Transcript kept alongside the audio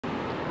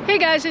Hey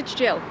guys, it's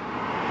Jill.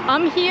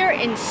 I'm here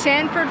in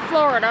Sanford,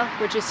 Florida,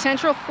 which is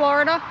Central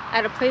Florida,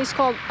 at a place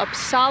called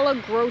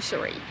Upsala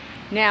Grocery.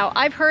 Now,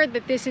 I've heard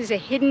that this is a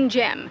hidden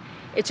gem.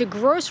 It's a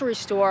grocery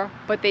store,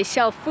 but they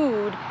sell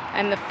food,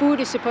 and the food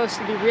is supposed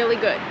to be really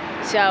good.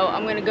 So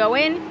I'm gonna go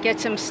in,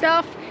 get some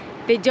stuff.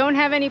 They don't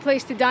have any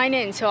place to dine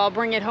in, so I'll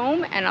bring it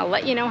home and I'll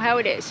let you know how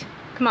it is.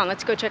 Come on,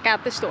 let's go check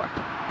out the store.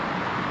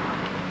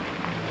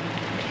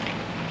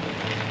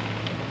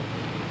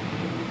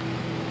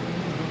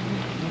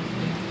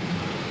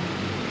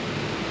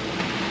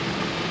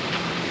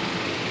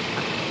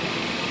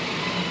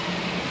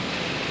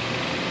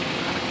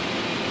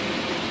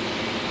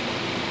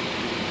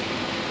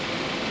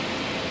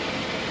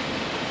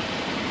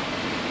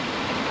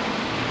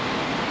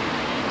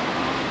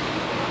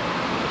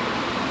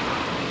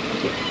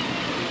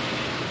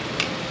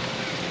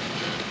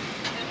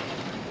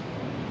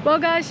 Well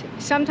guys,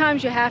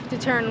 sometimes you have to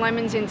turn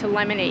lemons into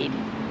lemonade.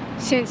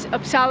 Since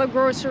Upsala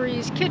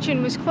Grocery's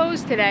kitchen was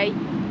closed today,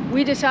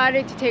 we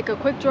decided to take a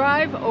quick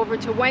drive over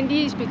to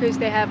Wendy's because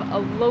they have a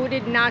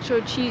loaded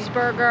nacho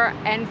cheeseburger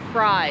and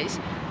fries.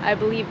 I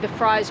believe the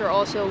fries are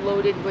also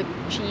loaded with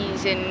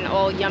cheese and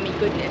all yummy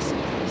goodness.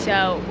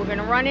 So we're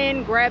gonna run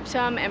in, grab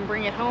some, and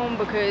bring it home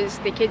because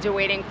the kids are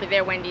waiting for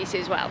their Wendy's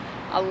as well.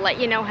 I'll let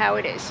you know how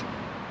it is.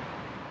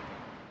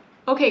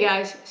 Okay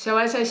guys, so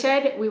as I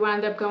said, we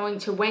wound up going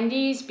to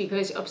Wendy's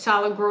because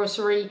Upsala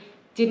Grocery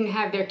didn't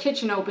have their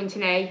kitchen open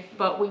today,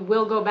 but we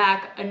will go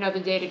back another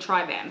day to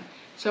try them.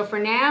 So for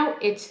now,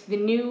 it's the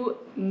new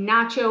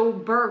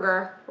nacho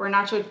burger or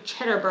nacho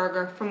cheddar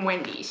burger from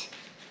Wendy's.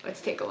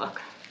 Let's take a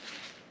look.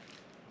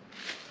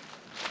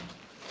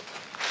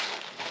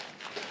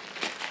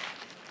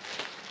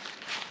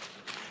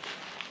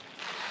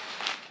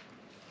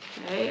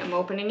 Okay, I'm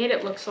opening it.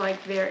 It looks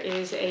like there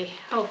is a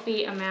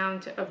healthy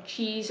amount of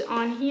cheese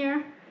on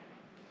here.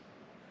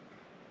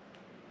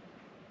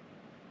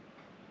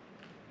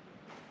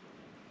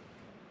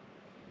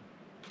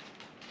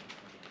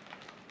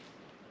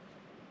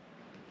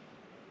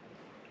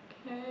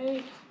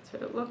 Okay, that's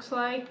what it looks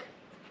like.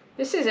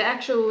 This is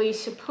actually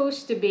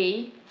supposed to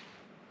be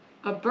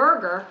a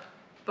burger,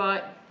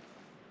 but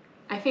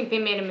I think they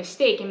made a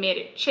mistake and made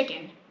it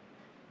chicken.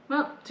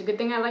 Well, it's a good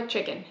thing I like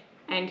chicken.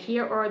 And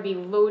here are the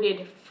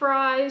loaded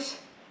fries.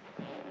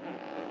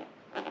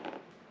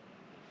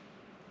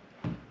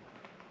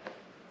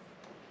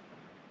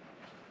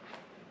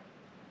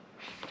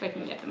 If I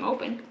can get them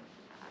open.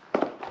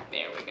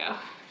 There we go.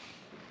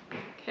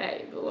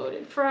 Okay, the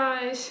loaded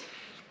fries.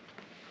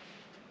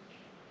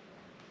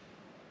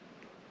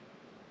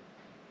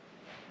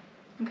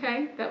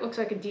 Okay, that looks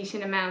like a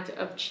decent amount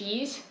of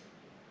cheese.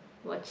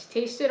 Let's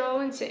taste it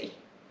all and see.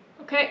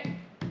 Okay,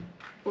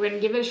 we're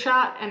gonna give it a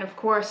shot, and of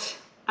course,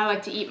 I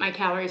like to eat my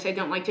calories, I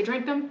don't like to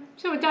drink them,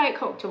 so a Diet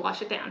Coke to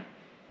wash it down.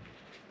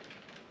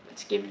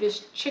 Let's give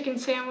this chicken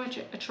sandwich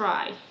a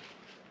try.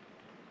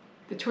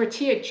 The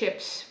tortilla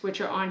chips, which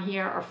are on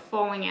here, are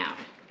falling out.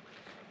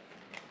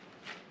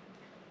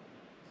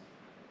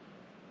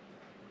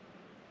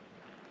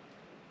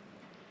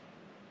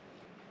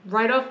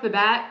 Right off the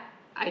bat,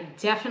 I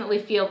definitely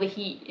feel the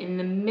heat in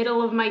the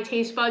middle of my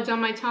taste buds on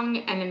my tongue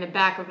and in the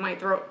back of my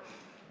throat,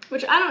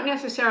 which I don't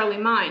necessarily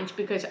mind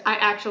because I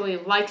actually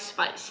like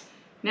spice.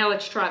 Now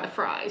let's try the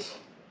fries.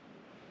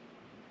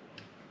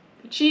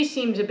 The cheese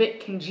seems a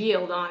bit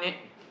congealed on it.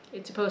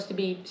 It's supposed to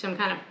be some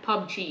kind of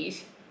pub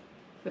cheese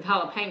with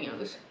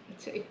jalapenos.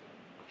 Let's see.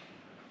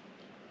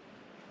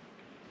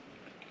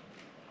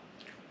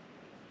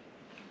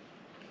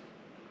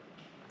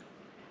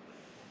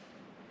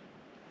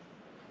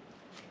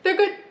 They're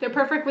good. They're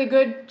perfectly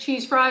good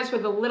cheese fries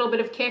with a little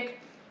bit of kick.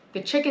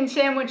 The chicken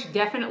sandwich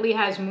definitely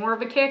has more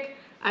of a kick.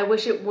 I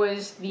wish it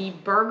was the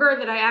burger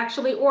that I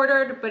actually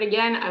ordered, but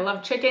again, I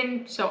love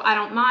chicken, so I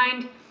don't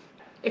mind.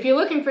 If you're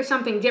looking for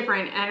something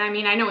different, and I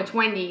mean, I know it's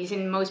Wendy's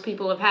and most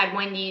people have had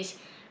Wendy's,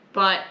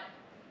 but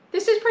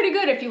this is pretty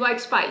good if you like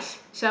spice.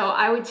 So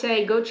I would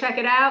say go check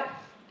it out.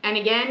 And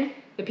again,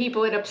 the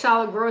people at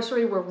Upsala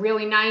Grocery were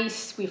really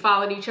nice. We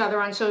followed each other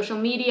on social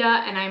media,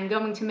 and I'm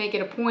going to make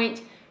it a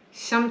point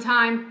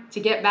sometime to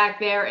get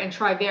back there and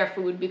try their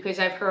food because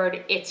I've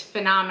heard it's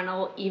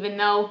phenomenal, even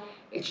though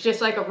it's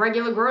just like a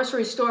regular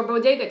grocery store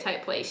bodega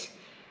type place.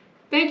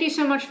 Thank you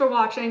so much for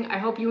watching. I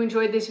hope you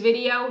enjoyed this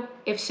video.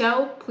 If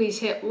so, please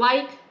hit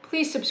like,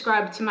 please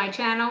subscribe to my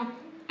channel,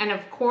 and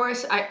of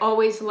course, I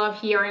always love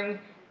hearing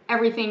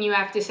everything you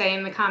have to say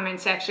in the comment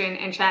section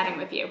and chatting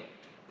with you.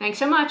 Thanks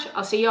so much.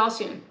 I'll see you all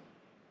soon.